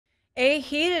A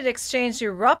heated exchange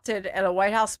erupted at a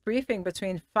White House briefing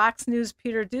between Fox News'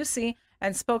 Peter Doocy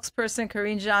and spokesperson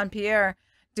Karine Jean-Pierre.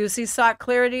 Doocy sought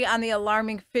clarity on the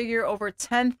alarming figure over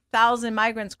 10,000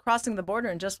 migrants crossing the border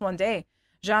in just one day.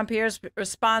 Jean-Pierre's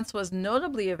response was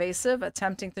notably evasive,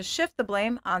 attempting to shift the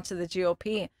blame onto the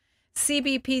GOP.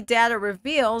 CBP data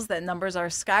reveals that numbers are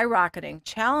skyrocketing,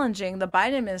 challenging the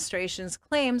Biden administration's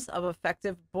claims of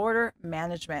effective border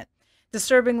management.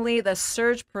 Disturbingly, the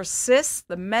surge persists.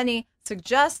 The many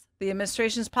suggest the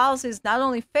administration's policies not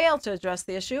only fail to address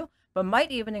the issue, but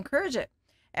might even encourage it.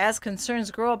 As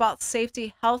concerns grow about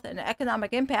safety, health, and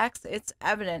economic impacts, it's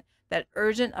evident that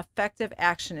urgent, effective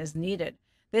action is needed.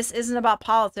 This isn't about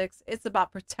politics, it's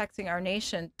about protecting our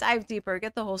nation. Dive deeper,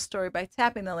 get the whole story by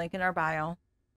tapping the link in our bio.